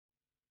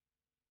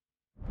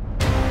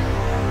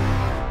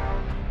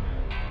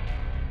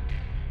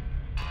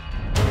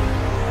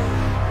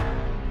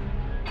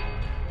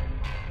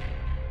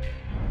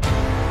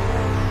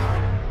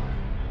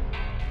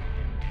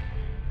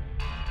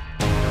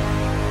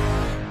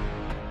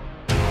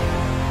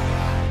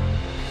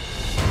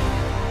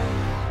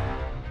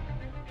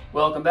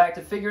Welcome back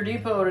to Figure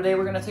Depot. Today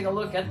we're going to take a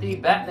look at the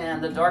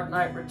Batman The Dark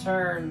Knight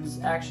Returns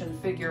action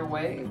figure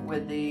wave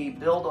with the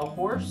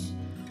Build-A-Horse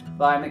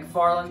by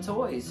McFarlane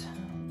Toys.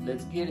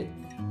 Let's get it.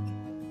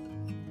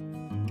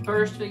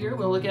 First figure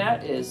we'll look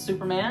at is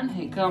Superman.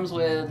 He comes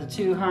with the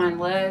two hind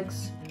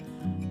legs,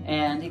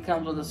 and he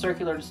comes with a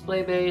circular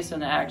display base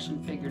and an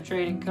action figure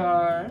trading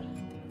card.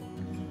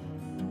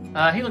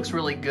 He looks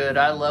really good.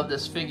 I love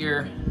this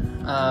figure.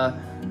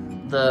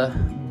 The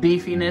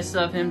beefiness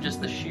of him,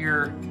 just the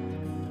sheer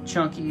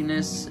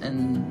chunkiness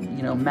and,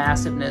 you know,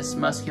 massiveness,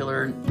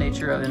 muscular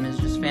nature of him is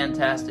just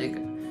fantastic.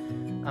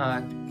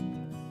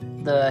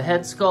 The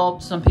head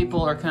sculpt, some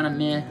people are kind of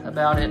meh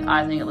about it.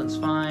 I think it looks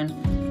fine.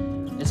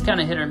 It's kind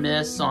of hit or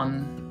miss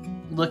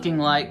on looking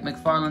like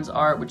McFarlane's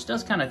art, which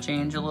does kind of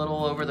change a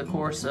little over the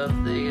course of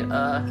the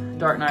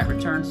Dark Knight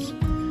Returns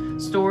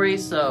story,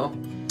 so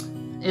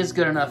it's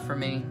good enough for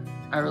me.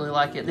 I really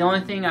like it. The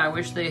only thing I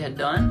wish they had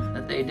done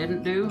that they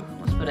didn't do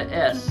was put an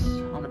S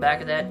on the back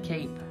of that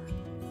cape.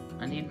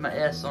 I need my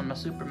S on my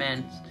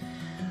Superman.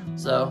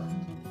 So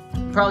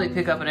probably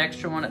pick up an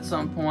extra one at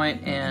some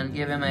point and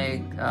give him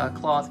a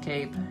cloth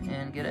cape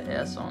and get an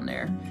S on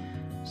there.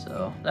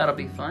 So that'll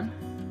be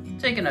fun.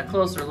 Taking a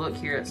closer look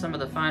here at some of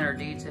the finer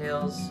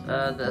details.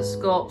 The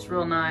sculpt's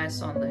real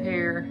nice on the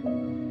hair.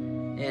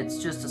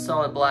 It's just a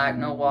solid black,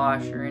 no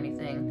wash or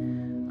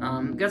anything.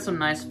 Got some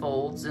nice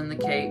folds in the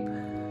cape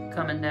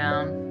coming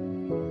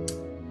down.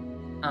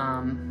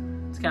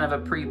 It's kind of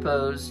a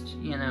pre-posed,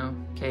 you know,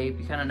 cape.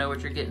 You kind of know what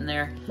you're getting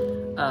there.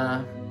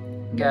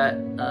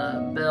 Got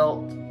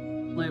belt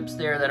loops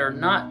there that are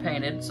not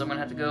painted, so I'm gonna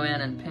have to go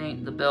in and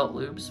paint the belt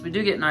loops. We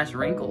do get nice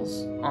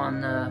wrinkles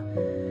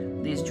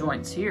on these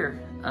joints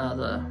here,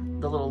 the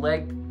little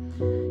leg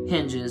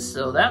hinges,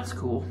 so that's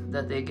cool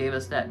that they gave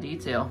us that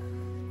detail.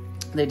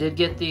 They did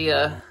get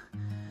the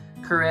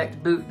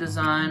correct boot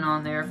design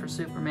on there for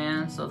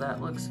Superman, so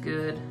that looks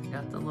good.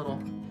 Got the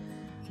little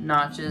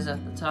notches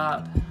at the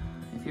top.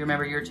 If you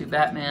remember, Year 2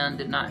 Batman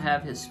did not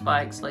have his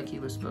spikes like he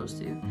was supposed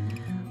to.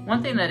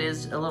 One thing that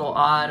is a little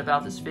odd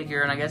about this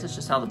figure, and I guess it's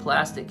just how the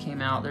plastic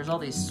came out, there's all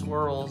these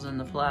swirls in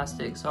the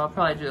plastic, so I'll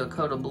probably do a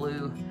coat of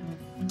blue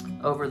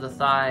over the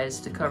thighs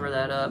to cover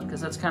that up,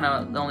 because that's kind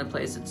of the only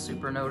place it's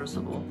super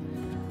noticeable.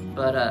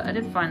 But I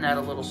did find that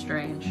a little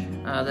strange.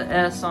 The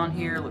S on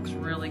here looks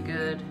really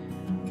good.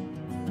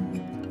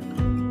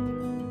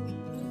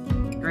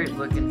 Great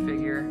looking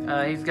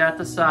figure. He's got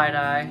the side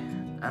eye.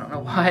 I don't know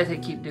why they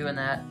keep doing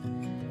that.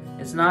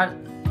 It's not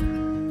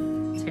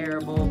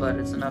terrible, but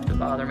it's enough to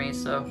bother me,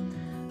 so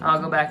I'll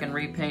go back and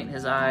repaint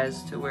his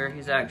eyes to where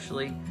he's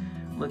actually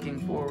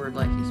looking forward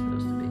like he's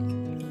supposed to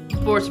be.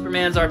 For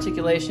Superman's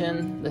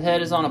articulation, the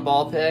head is on a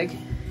ball peg.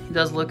 He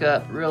does look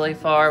up really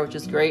far, which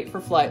is great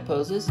for flight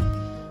poses.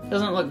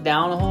 Doesn't look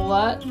down a whole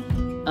lot.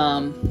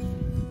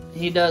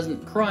 He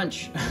doesn't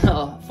crunch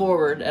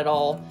forward at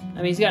all. I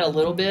mean, he's got a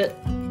little bit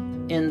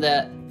in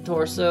that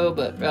torso,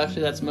 but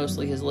actually that's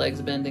mostly his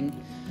legs bending.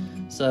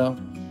 So,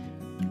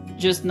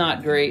 just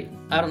not great.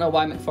 I don't know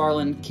why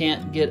McFarlane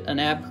can't get an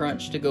ab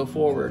crunch to go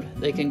forward.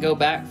 They can go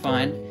back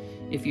fine.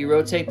 If you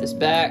rotate this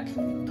back,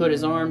 put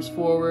his arms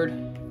forward,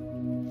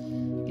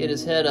 get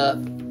his head up.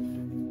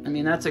 I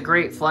mean, that's a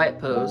great flight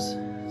pose.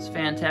 It's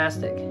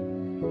fantastic.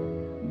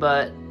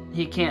 But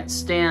he can't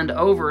stand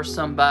over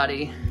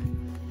somebody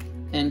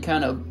and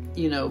kind of,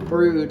 you know,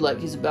 brood like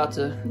he's about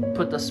to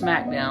put the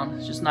smack down.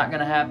 It's just not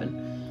gonna happen.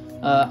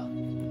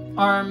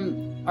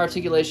 Arm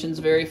articulation's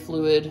very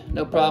fluid,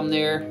 no problem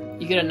there.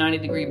 You get a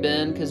 90-degree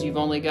bend because you've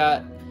only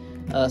got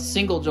a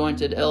single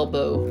jointed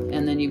elbow,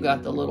 and then you've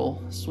got the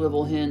little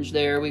swivel hinge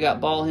there. We got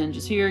ball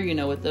hinges here, you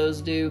know what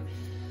those do.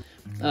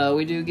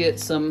 We do get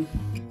some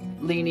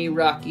leany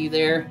rocky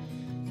there.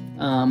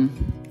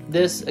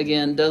 This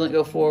again doesn't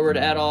go forward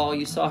at all.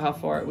 You saw how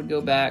far it would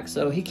go back,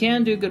 so he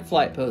can do good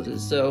flight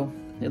poses. So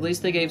at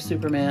least they gave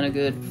Superman a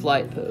good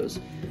flight pose.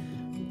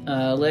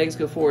 Legs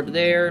go forward to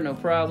there, no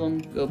problem.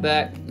 Go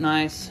back,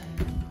 nice.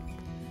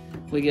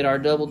 We get our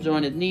double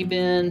jointed knee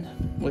bend,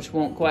 which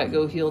won't quite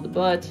go heel to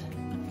butt.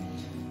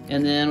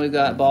 And then we've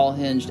got ball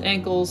hinged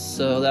ankles,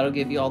 so that'll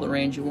give you all the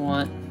range you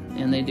want.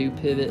 And they do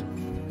pivot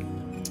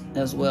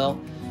as well.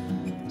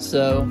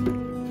 So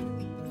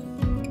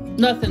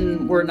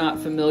nothing we're not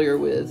familiar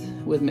with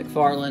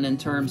McFarlane in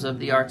terms of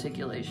the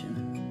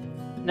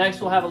articulation.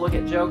 Next we'll have a look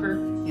at Joker.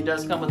 He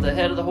does come with the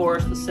head of the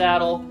horse, the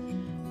saddle.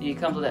 He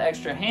comes with an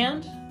extra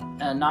hand,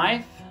 a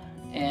knife,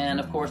 and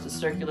of course the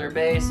circular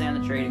base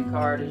and the trading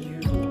card as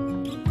usual.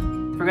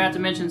 Forgot to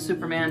mention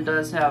Superman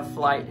does have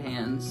flight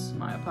hands.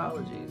 My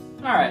apologies.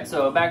 Alright,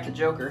 so back to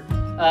Joker.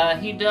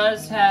 He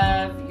does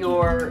have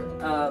your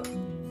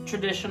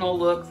traditional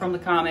look from the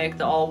comic,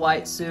 the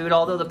all-white suit,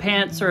 although the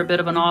pants are a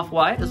bit of an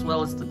off-white as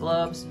well as the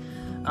gloves.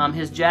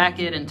 His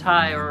jacket and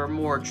tie are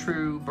more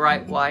true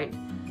bright white.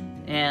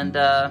 And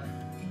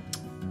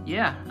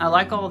yeah, I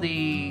like all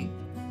the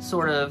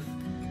sort of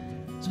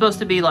supposed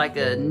to be like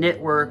a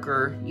knitwork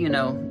or, you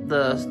know,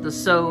 the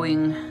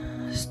sewing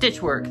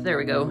stitch work, there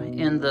we go,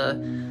 in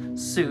the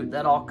suit.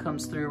 That all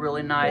comes through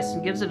really nice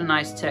and gives it a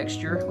nice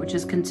texture, which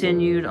is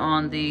continued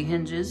on the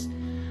hinges.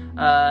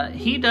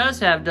 He does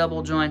have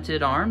double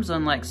jointed arms,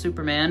 unlike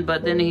Superman,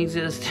 but then he's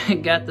just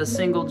got the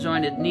single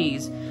jointed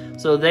knees,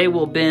 so they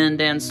will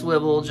bend and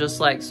swivel just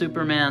like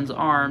Superman's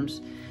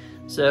arms.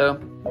 So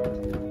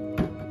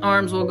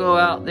arms will go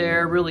out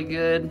there really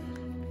good.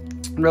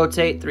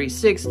 Rotate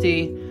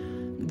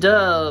 360,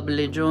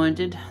 doubly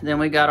jointed. Then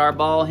we got our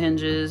ball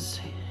hinges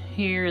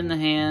here in the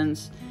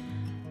hands,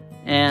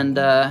 and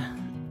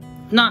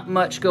not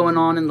much going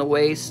on in the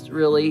waist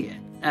really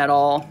at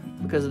all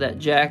because of that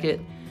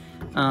jacket.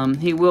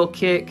 He will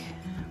kick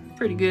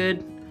pretty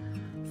good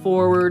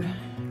forward,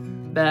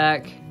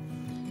 back,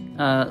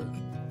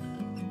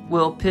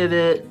 will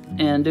pivot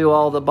and do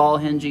all the ball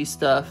hingy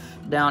stuff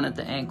down at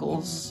the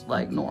ankles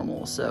like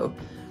normal. So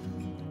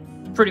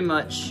pretty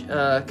much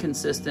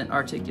consistent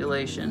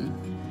articulation.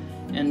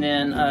 And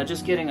then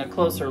just getting a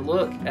closer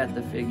look at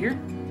the figure.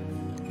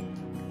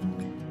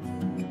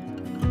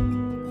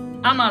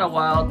 I'm not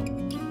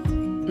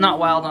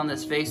wild on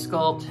this face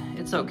sculpt.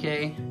 It's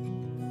okay.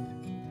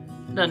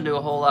 Doesn't do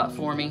a whole lot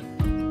for me.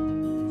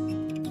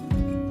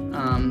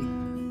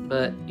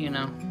 But you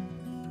know,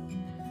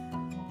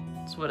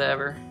 it's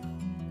whatever.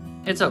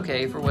 It's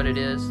okay for what it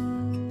is.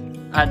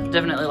 I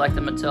definitely like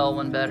the Mattel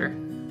one better.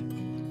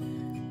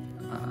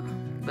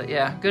 But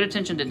yeah, good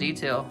attention to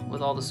detail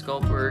with all the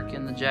sculpt work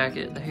and the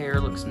jacket. The hair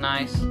looks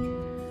nice.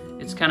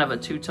 It's kind of a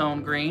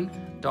two-tone green,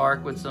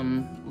 dark with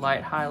some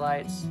light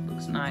highlights.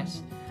 Looks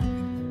nice.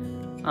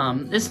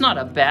 It's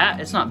not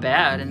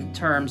bad in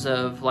terms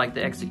of like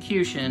the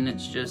execution.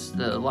 It's just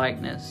the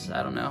likeness.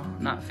 I don't know,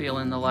 not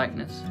feeling the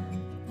likeness.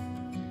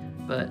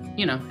 But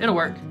you know, it'll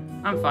work.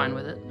 I'm fine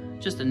with it.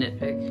 Just a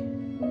nitpick.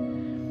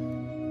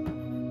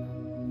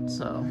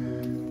 So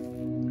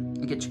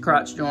you get your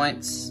crotch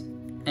joints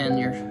and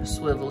your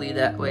swivelly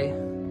that way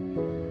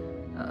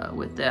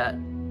with that.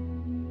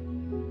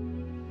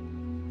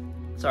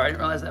 Sorry, I didn't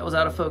realize that was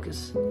out of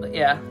focus. But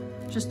yeah,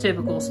 just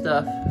typical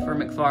stuff for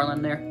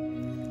McFarlane there.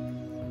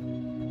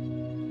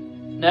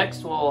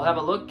 Next, we'll have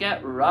a look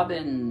at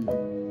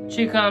Robin.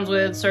 She comes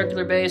with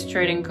circular base,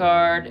 trading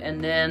card,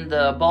 and then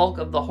the bulk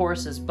of the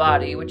horse's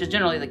body, which is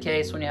generally the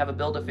case when you have a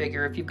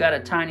Build-A-Figure. If you've got a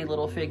tiny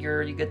little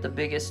figure, you get the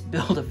biggest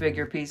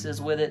Build-A-Figure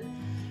pieces with it.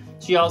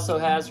 She also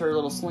has her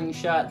little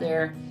slingshot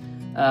there.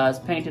 It's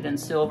painted in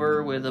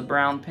silver with a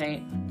brown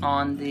paint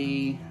on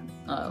the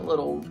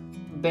little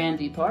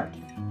bandy part.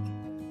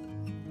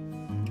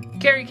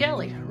 Carrie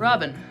Kelly,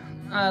 Robin.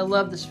 I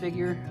love this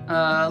figure.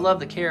 I love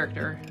the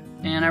character.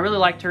 And I really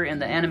liked her in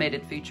the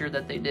animated feature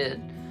that they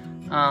did.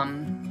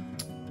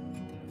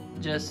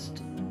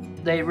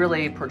 They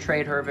really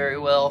portrayed her very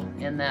well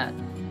in that.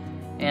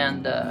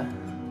 And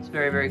it's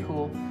very, very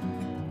cool.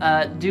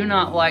 Do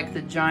not like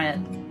the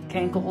giant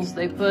cankles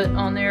they put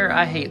on there.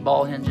 I hate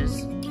ball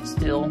hinges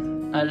still.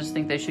 I just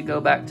think they should go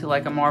back to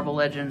like a Marvel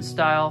Legends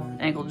style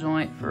ankle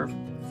joint for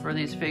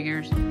these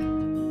figures.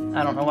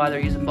 I don't know why they're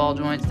using ball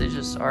joints. They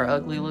just are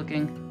ugly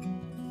looking.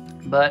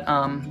 But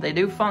they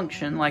do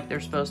function like they're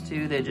supposed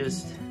to. They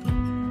just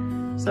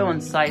so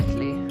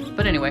unsightly.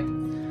 But anyway,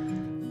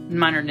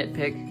 minor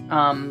nitpick.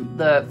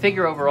 The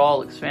figure overall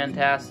looks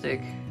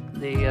fantastic.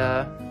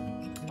 The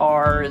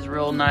R is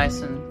real nice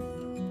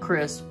and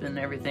crisp, and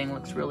everything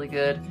looks really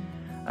good.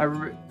 I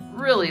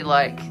really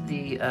like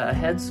the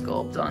head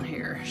sculpt on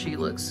here. She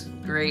looks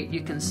great.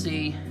 You can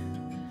see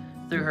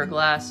through her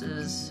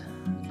glasses.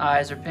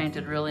 Eyes are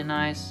painted really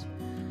nice.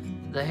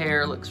 The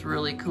hair looks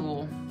really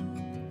cool.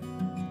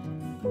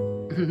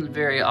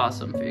 Very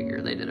awesome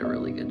figure. They did a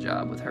really good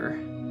job with her.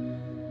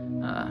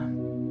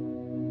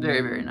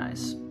 Very, very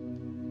nice.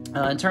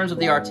 In terms of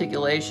the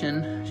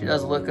articulation, she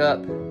does look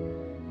up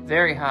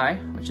very high,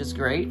 which is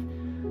great.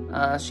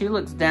 She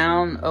looks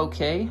down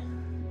okay.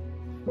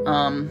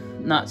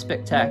 Not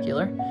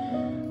spectacular.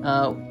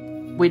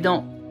 We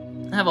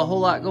don't have a whole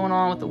lot going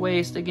on with the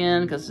waist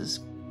again because this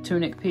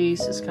tunic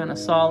piece is kind of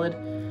solid.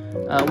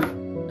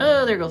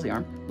 Oh, there goes the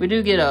arm. We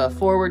do get a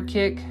forward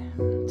kick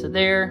to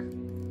there.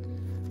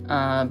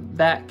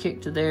 Back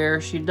kick to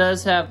there. She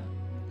does have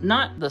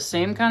not the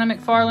same kind of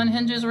McFarlane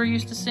hinges we're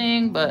used to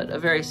seeing, but a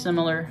very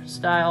similar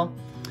style.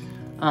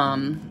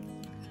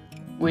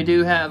 We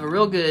do have a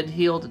real good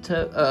heel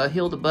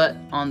to butt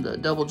on the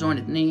double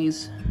jointed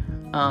knees.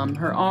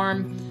 Her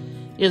arm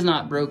is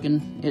not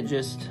broken. It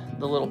just,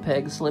 the little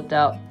peg slipped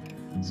out.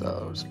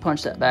 So just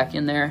punch that back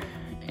in there.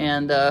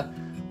 And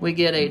we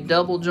get a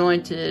double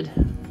jointed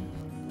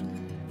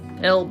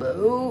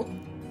elbow.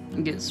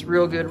 It gets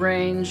real good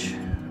range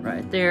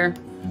right there.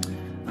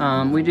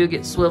 We do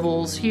get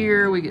swivels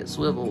here, we get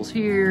swivels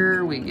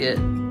here, we get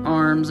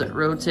arms that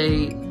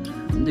rotate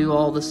and do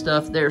all the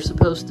stuff they're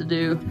supposed to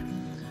do.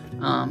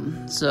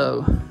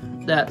 So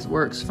that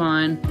works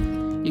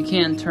fine. You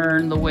can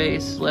turn the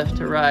waist left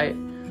to right.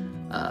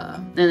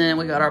 And then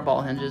we got our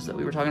ball hinges that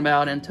we were talking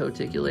about, and toe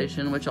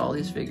articulation, which all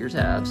these figures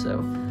have. So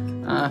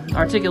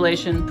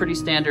articulation, pretty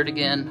standard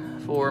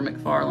again for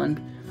McFarlane.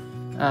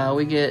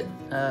 We get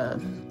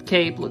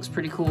cape, looks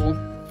pretty cool.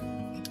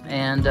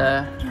 And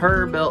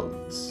her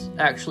belt it's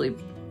actually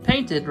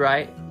painted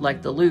right,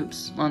 like the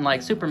loops,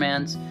 unlike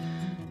Superman's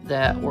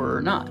that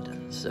were not.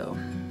 So,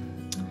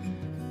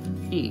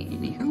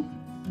 anywho,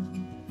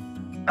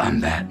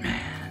 I'm Batman.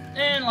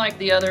 And like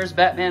the others,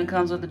 Batman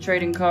comes with the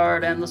trading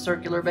card and the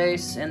circular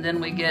base, and then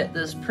we get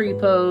this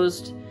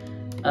pre-posed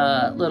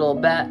little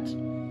bat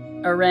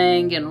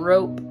orang and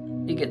rope.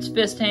 He gets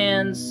fist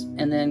hands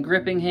and then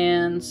gripping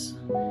hands.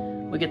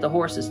 We get the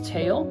horse's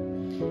tail,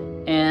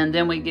 and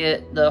then we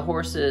get the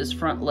horse's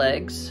front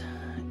legs,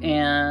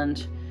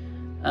 and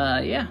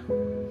yeah.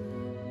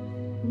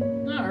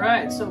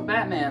 Alright, so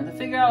Batman, the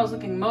figure I was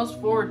looking most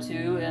forward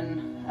to,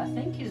 and I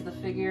think he's the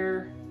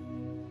figure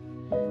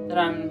that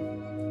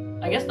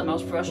I guess the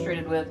most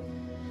frustrated with.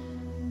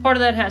 Part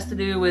of that has to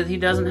do with he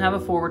doesn't have a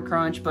forward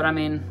crunch, but I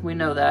mean, we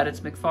know that, it's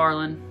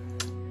McFarlane.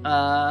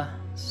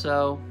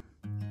 So,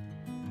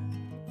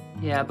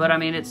 yeah, but I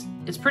mean,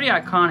 it's pretty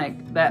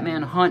iconic.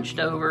 Batman hunched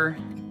over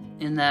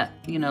in that,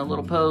 you know,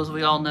 little pose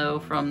we all know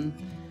from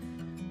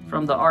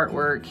the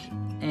artwork,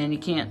 and you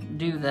can't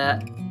do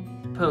that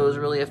pose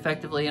really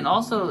effectively. And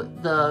also,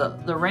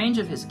 the range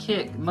of his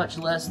kick, much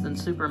less than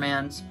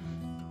Superman's,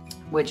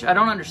 which I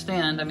don't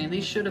understand. I mean,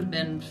 these should have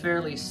been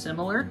fairly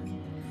similar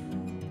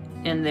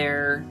in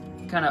their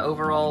kind of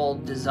overall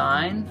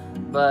design,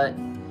 but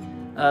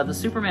the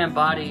Superman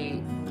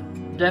body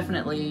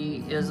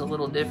definitely is a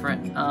little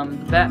different.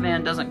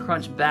 Batman doesn't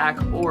crunch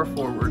back or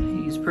forward.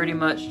 He's pretty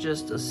much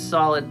just a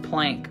solid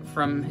plank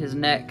from his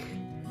neck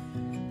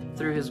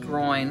through his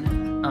groin,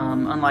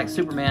 unlike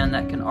Superman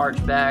that can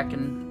arch back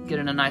and get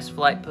in a nice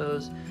flight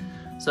pose.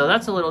 So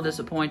that's a little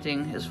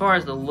disappointing. As far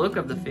as the look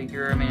of the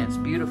figure, I mean, it's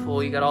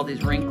beautiful. You got all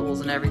these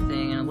wrinkles and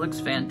everything, and it looks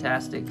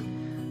fantastic.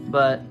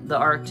 But the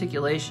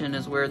articulation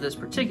is where this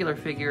particular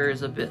figure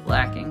is a bit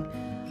lacking.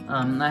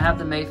 I have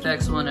the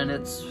Mafex one, and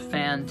it's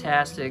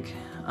fantastic.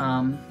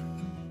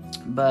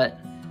 But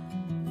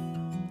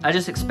I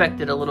just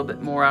expected a little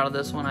bit more out of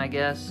this one, I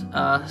guess.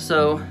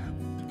 So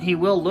he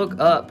will look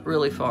up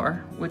really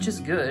far, which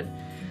is good.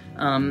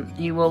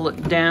 He will look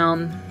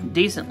down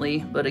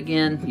decently, but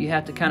again, you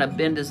have to kind of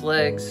bend his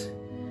legs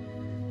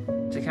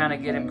to kind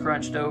of get him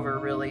crunched over,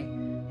 really.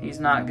 He's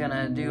not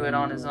gonna do it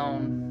on his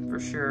own, for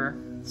sure.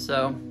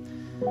 So,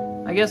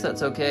 I guess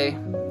that's okay.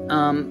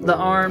 The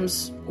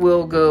arms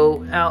will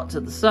go out to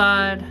the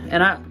side,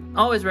 and I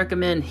always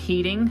recommend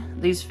heating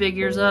these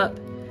figures up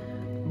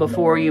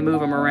before you move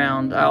them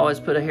around. I always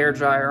put a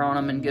hairdryer on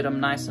them and get them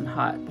nice and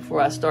hot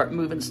before I start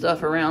moving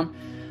stuff around.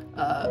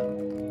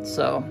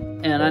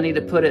 And I need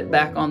to put it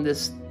back on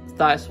this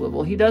thigh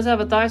swivel. He does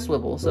have a thigh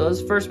swivel, so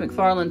his first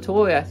McFarlane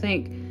toy, I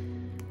think,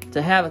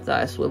 to have a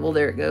thigh swivel.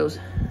 There it goes.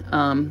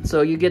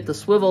 So you get the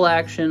swivel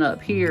action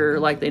up here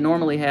like they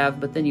normally have,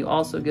 but then you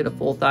also get a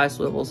full thigh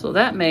swivel, so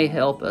that may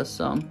help us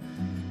some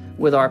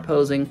with our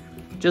posing.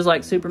 Just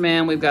like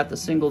Superman, we've got the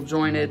single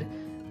jointed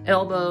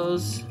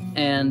elbows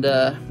and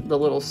the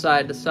little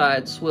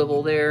side-to-side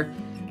swivel there.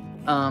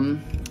 And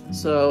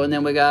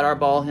then we got our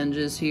ball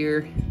hinges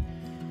here.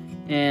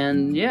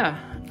 And yeah,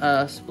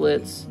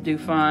 splits do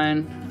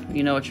fine.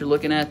 You know what you're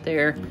looking at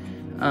there.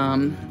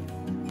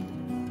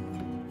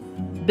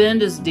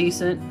 Bend is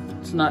decent.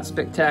 It's not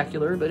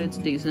spectacular, but it's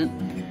decent.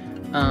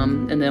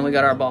 And then we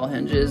got our ball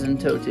hinges and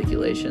toe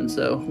articulation,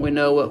 so we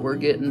know what we're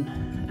getting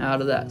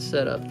out of that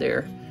setup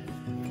there.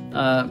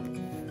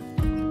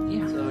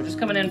 Yeah, so just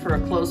coming in for a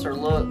closer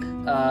look.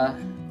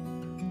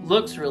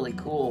 Looks really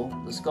cool.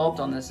 The sculpt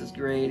on this is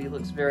great. He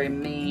looks very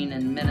mean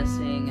and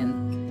menacing,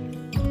 and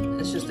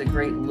it's just a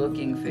great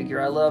looking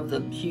figure. I love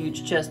the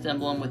huge chest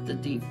emblem with the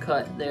deep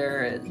cut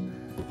there.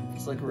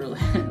 It's like really,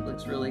 it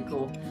looks really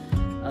cool.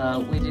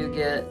 We do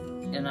get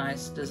a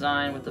nice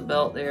design with the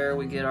belt there.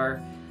 We get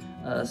our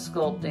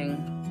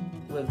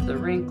sculpting with the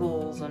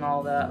wrinkles and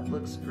all that.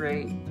 Looks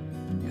great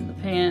in the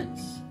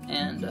pants,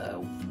 and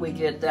we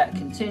get that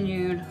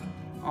continued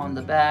on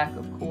the back,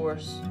 of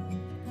course,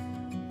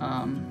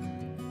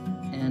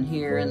 and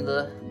here in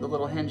the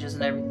little hinges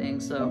and everything.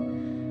 So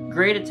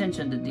great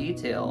attention to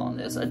detail on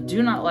this. I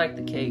do not like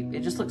the cape.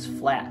 It just looks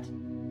flat,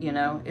 you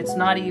know. It's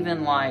not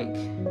even like,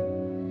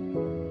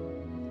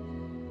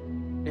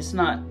 it's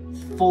not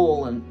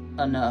full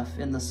enough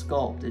in the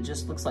sculpt. It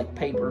just looks like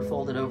paper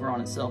folded over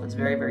on itself. It's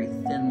very, very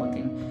thin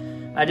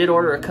looking. I did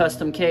order a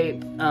custom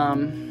cape,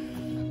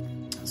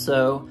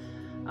 so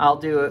I'll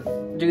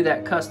do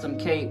that custom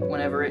cape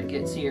whenever it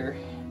gets here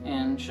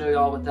and show you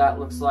all what that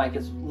looks like.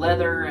 It's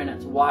leather and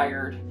it's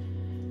wired,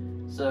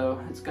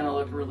 so it's gonna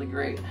look really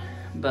great.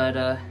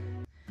 But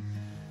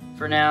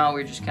for now,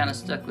 we're just kind of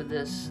stuck with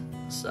this.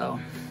 So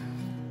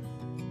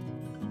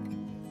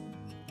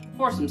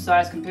for some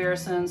size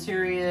comparisons,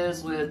 here he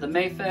is with the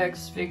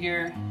Mafex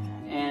figure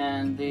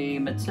and the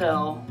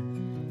Mattel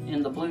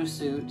in the blue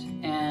suit,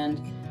 and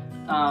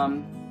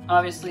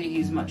obviously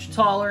he's much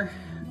taller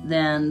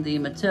than the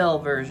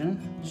Mattel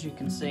version, as you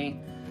can see,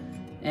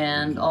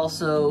 and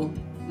also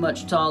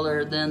much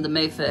taller than the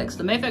Mafex.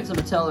 The Mafex and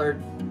Mattel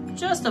are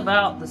just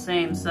about the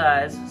same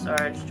size. Sorry,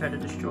 I just tried to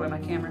destroy my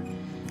camera.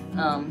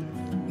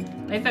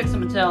 Mafex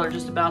and Mattel are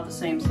just about the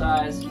same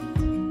size,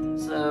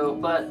 So,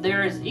 but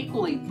they're as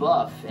equally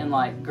buff and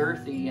like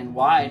girthy and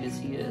wide as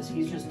he is.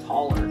 He's just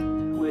taller,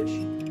 which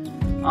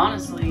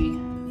honestly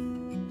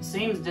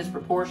seems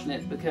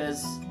disproportionate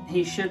because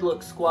he should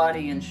look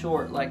squatty and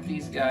short like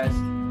these guys.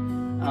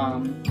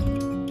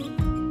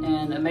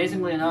 And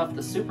amazingly enough,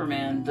 the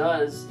Superman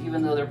does,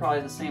 even though they're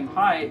probably the same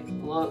height,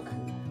 look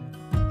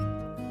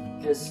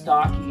as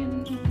stocky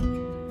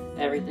and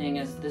everything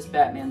as this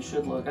Batman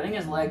should look. I think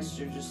his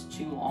legs are just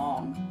too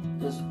long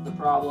is the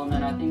problem,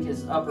 and I think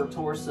his upper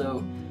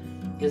torso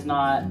is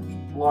not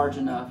large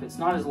enough. It's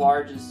not as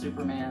large as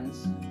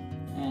Superman's,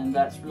 and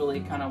that's really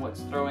kind of what's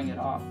throwing it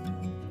off.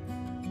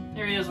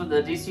 Here he is with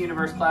the DC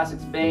Universe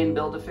Classics Bane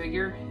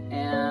Build-A-Figure,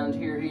 and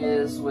here he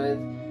is with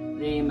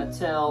the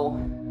Mattel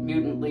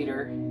Mutant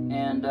Leader,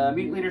 and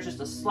Mutant Leader's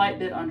just a slight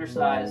bit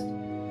undersized.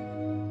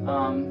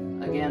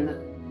 Again,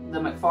 the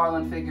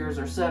McFarlane figures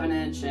are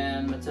 7-inch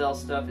and Mattel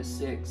stuff is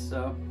 6,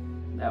 so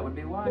that would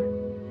be why.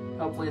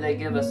 Hopefully they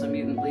give us a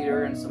Mutant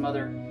Leader and some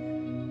other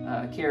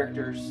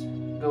characters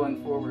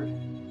going forward.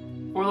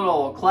 For a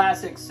little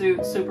classic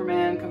suit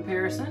Superman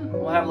comparison,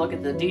 we'll have a look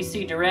at the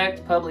DC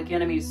Direct Public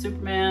Enemy's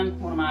Superman,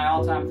 one of my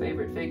all-time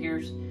favorite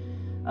figures.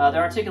 The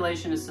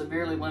articulation is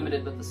severely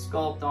limited, but the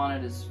sculpt on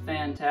it is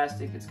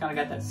fantastic. It's kind of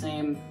got that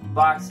same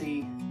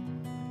boxy,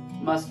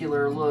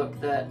 muscular look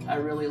that I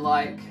really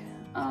like.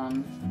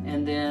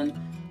 And then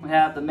we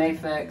have the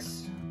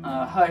Mafex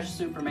Hush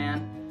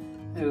Superman,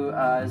 who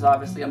is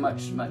obviously a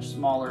much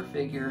smaller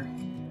figure,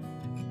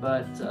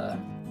 but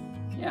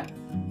yeah.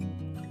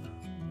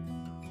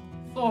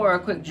 For a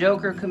quick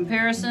Joker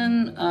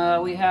comparison,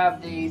 we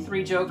have the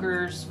 3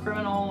 Jokers,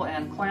 Criminal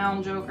and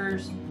Clown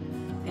Jokers,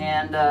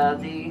 and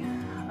the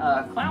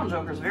Clown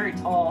Joker is very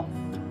tall,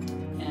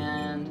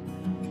 and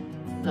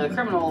the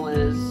Criminal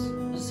is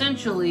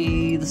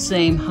essentially the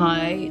same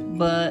height,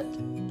 but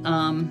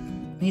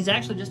he's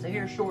actually just a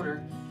hair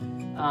shorter.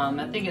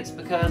 I think it's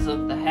because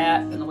of the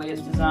hat and the way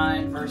it's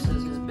designed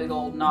versus his big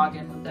old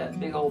noggin with that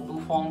big old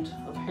bouffant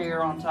of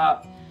hair on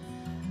top.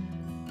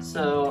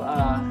 So,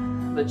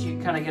 but you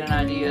kind of get an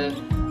idea.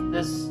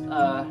 This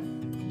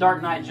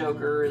Dark Knight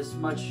Joker is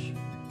much,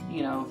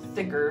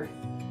 thicker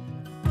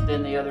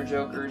than the other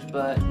Jokers,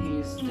 but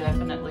he's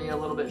definitely a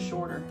little bit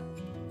shorter.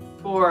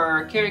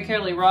 For Carrie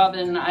Kelly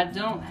Robin, I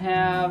don't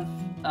have,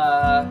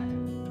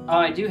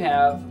 I do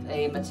have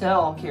a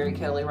Mattel Carrie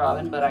Kelly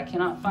Robin, but I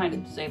cannot find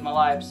it to save my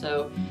life.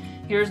 So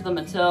here's the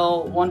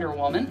Mattel Wonder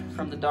Woman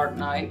from The Dark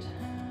Knight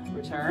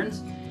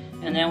Returns.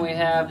 And then we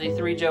have the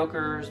 3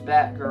 Jokers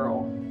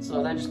Batgirl.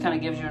 So that just kind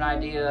of gives you an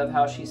idea of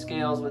how she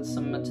scales with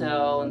some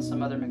Mattel and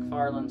some other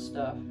McFarlane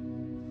stuff.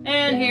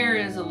 And here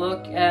is a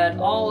look at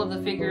all of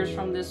the figures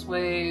from this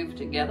wave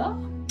together.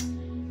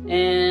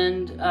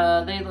 And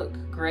they look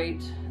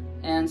great.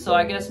 And so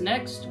I guess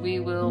next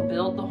we will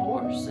build the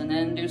horse and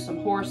then do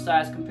some horse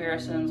size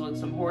comparisons with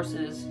some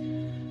horses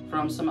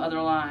from some other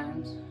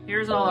lines.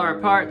 Here's all our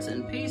parts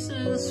and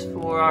pieces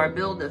for our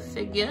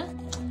Build-A-Figure.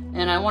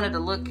 And I wanted to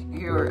look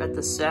here at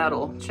the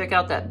saddle. Check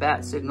out that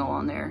bat signal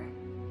on there.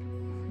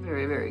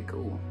 Very, very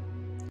cool.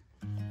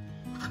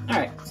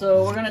 Alright,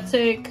 so we're gonna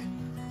take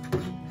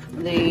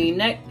the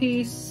neck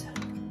piece,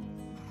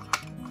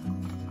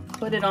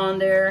 put it on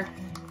there,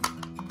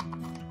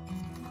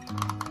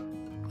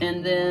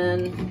 and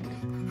then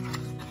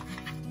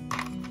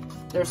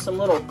there's some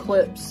little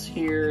clips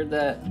here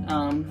that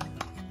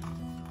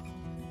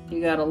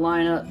you gotta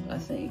line up, I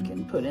think,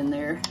 and put in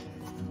there.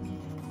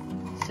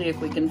 See if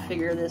we can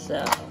figure this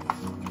out.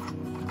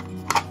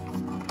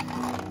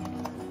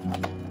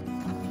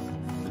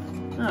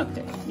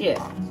 Okay, yeah,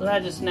 so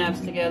that just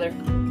snaps together.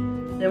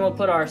 Then we'll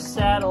put our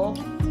saddle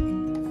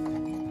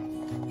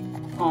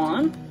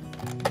on.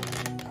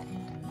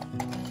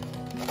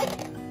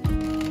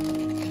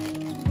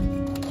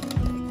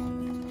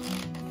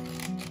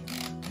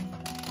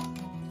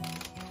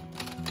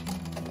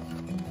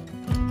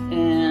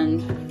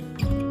 And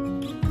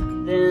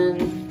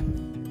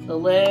then the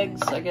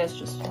legs, I guess,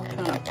 just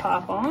kind of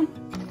pop on.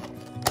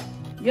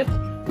 Yep.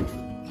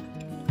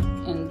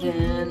 And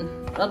then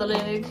other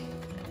leg,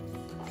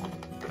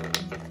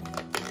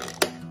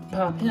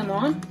 pop him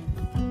on.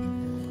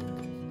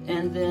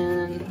 And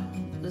then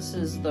this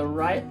is the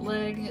right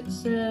leg, it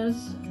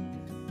says.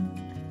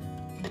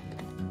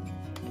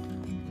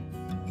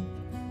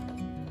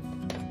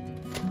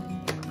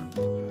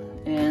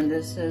 And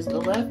this is the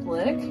left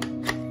leg.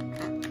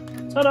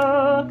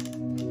 Ta-da!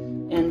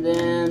 And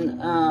then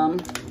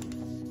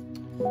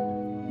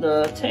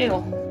the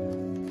tail.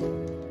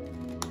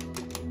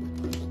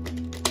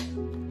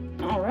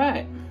 All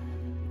right.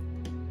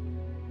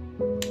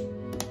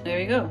 There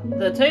you go.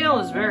 The tail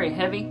is very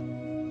heavy.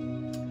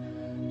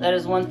 That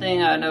is one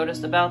thing I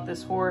noticed about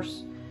this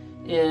horse.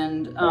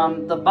 And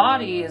the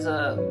body is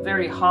a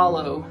very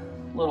hollow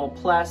little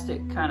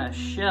plastic kind of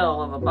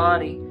shell of a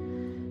body.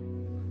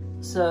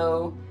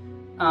 So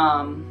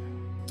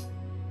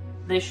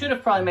they should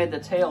have probably made the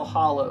tail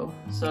hollow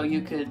so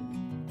you could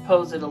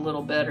pose it a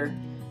little better.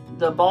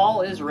 The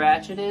ball is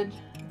ratcheted,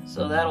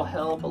 so that'll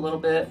help a little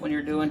bit when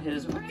you're doing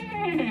his,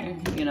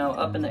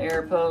 up in the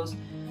air pose.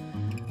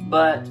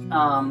 but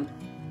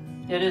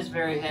it is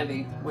very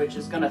heavy, which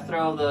is going to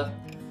throw the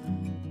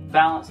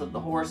balance of the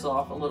horse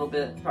off a little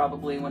bit,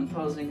 probably when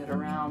posing it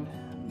around.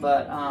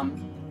 But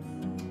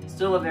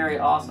still a very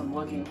awesome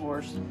looking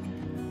horse.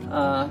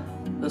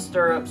 The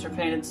stirrups are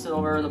painted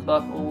silver, the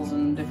buckles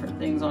and different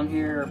things on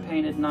here are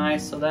painted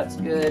nice, so that's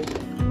good.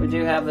 We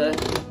do have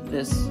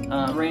this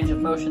range of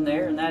motion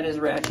there, and that is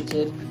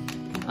ratcheted.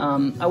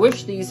 I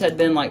wish these had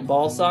been like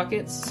ball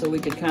sockets, so we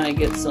could kind of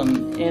get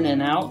some in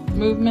and out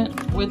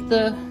movement with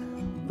the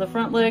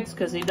front legs,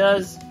 because he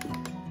does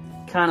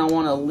kind of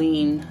want to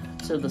lean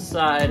to the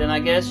side, and I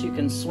guess you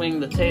can swing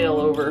the tail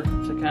over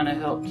to kind of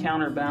help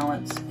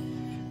counterbalance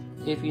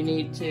if you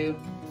need to.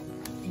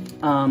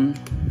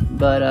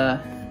 But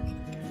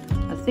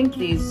I think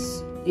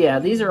these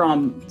are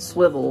on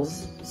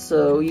swivels,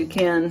 so you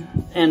can,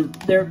 and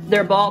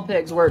their ball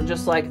pegs work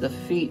just like the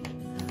feet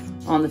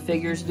on the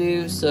figures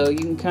do, so you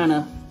can kind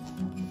of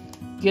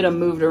get them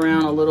moved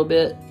around a little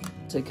bit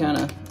to kind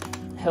of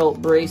help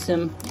brace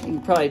him. You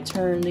can probably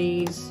turn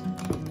these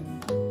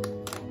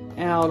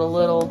out a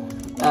little.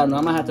 I don't know,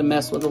 I'm gonna have to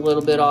mess with a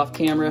little bit off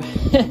camera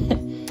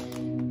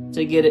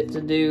to get it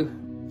to do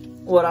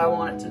what I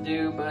want it to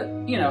do, but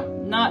you know,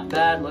 not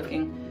bad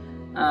looking.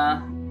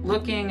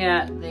 Looking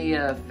at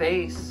the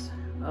face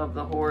of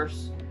the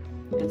horse,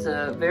 it's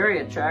a very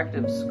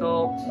attractive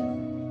sculpt,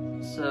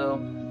 so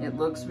it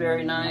looks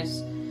very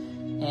nice,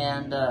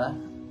 and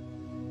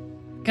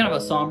kind of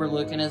a somber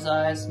look in his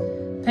eyes.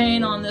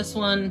 Paint on this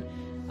one,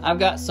 I've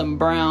got some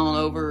brown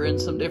over in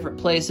some different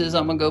places.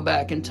 I'm gonna go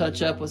back and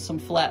touch up with some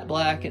flat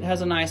black. It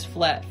has a nice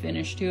flat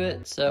finish to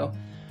it, so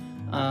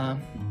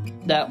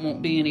that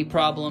won't be any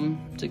problem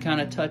to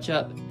kind of touch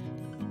up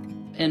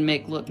and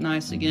make look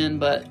nice again.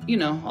 But you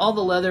know, all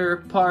the leather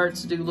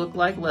parts do look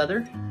like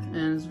leather,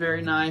 and it's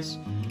very nice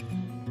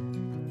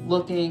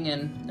looking,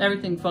 and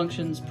everything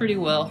functions pretty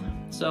well.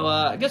 So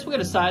I guess we'll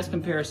get a size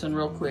comparison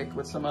real quick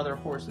with some other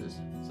horses.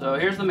 So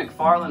here's the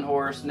McFarlane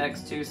horse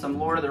next to some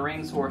Lord of the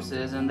Rings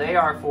horses, and they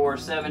are for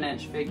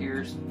 7-inch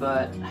figures,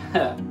 but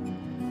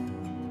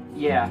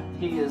yeah,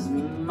 he is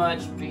much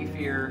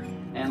beefier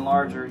and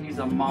larger. He's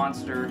a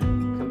monster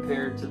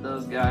compared to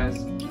those guys,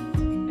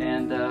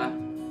 and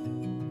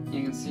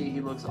you can see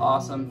he looks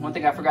awesome. One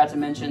thing I forgot to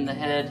mention, the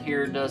head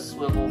here does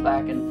swivel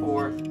back and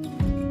forth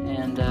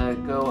and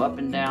go up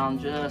and down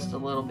just a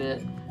little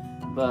bit,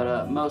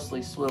 but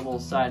mostly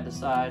swivels side to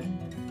side.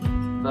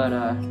 But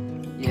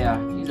yeah,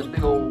 he's a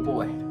big old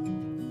boy.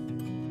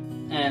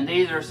 And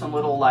these are some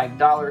little like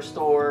dollar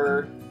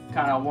store,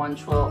 kind of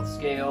 1/12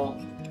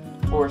 scale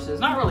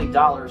horses. Not really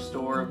dollar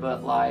store,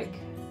 but like,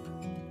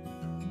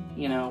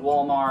 you know,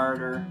 Walmart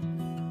or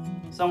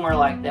somewhere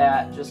like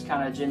that. Just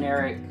kind of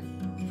generic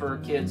for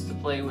kids to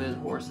play with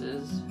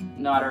horses,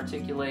 not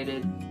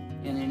articulated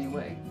in any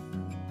way.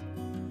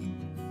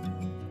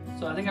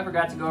 So I think I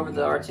forgot to go over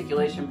the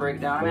articulation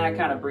breakdown. I mean, I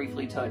kind of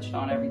briefly touched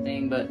on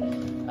everything, but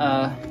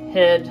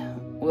head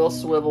will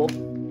swivel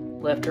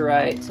left to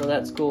right, so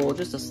that's cool.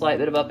 Just a slight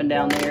bit of up and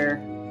down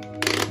there.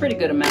 Pretty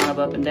good amount of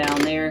up and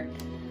down there.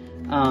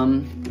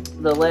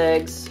 The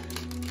legs,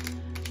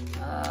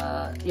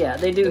 yeah,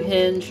 they do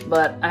hinge,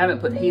 but I haven't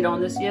put heat on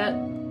this yet,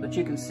 but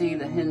you can see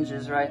the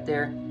hinges right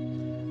there.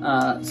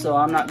 So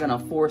I'm not gonna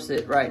force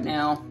it right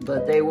now,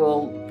 but they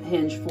will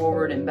hinge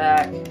forward and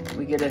back.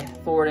 We get a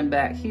forward and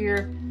back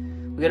here.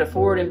 We get a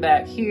forward and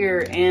back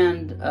here,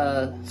 and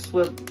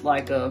swivel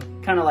like a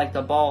kind of like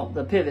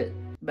the pivot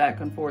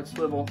back and forth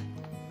swivel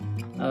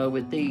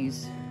with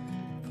these.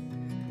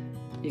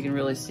 You can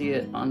really see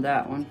it on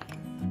that one.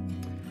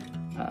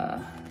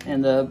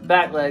 And the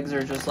back legs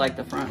are just like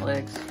the front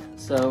legs.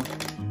 So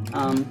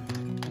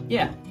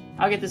yeah,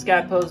 I'll get this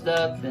guy posed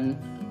up and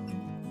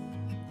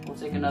we'll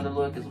take another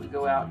look as we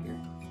go out here.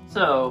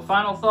 So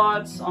final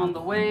thoughts on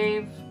the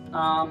Wave.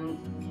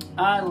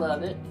 I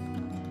love it.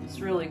 It's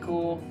really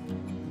cool.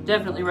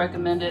 Definitely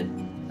recommend it.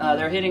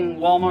 They're hitting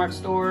Walmart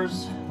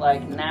stores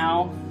like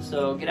now,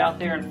 so get out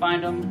there and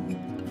find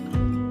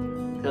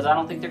them, because I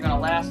don't think they're gonna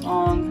last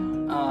long.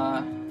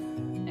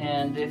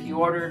 And if you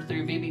ordered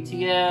through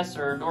BBTS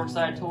or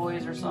Dorkside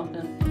Toys or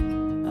something,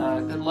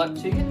 good luck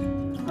to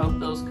you. Hope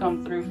those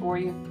come through for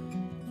you.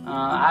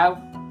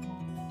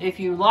 If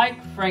you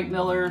like Frank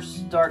Miller's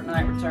Dark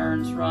Knight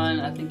Returns run,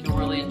 I think you'll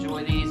really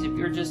enjoy these. If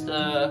you're just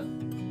a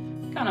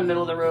kind of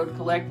middle of the road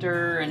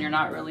collector and you're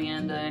not really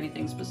into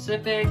anything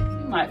specific,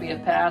 it might be a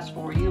pass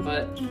for you,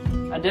 but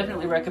I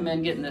definitely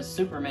recommend getting this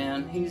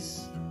Superman.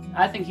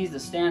 I think he's the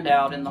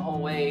standout in the whole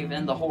Wave,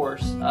 and the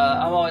horse.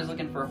 I'm always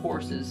looking for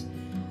horses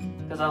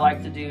because I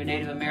like to do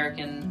Native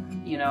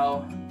American, you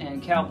know,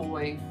 and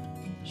cowboy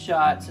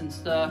shots and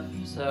stuff,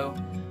 so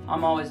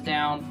I'm always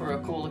down for a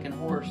cool looking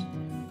horse.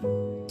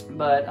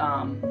 But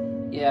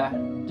yeah,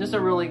 just a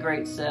really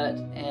great set,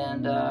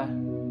 and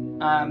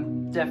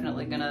I'm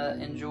definitely gonna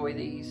enjoy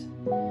these.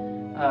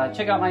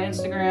 Check out my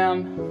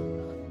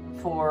Instagram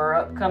for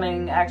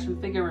upcoming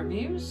action figure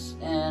reviews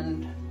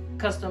and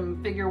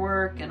custom figure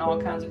work and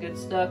all kinds of good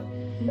stuff.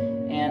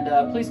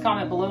 And please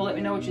comment below. Let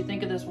me know what you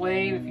think of this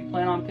wave, if you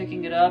plan on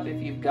picking it up,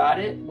 if you've got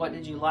it. What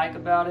did you like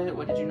about it?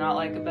 What did you not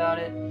like about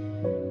it?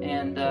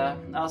 And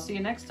I'll see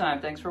you next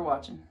time. Thanks for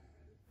watching.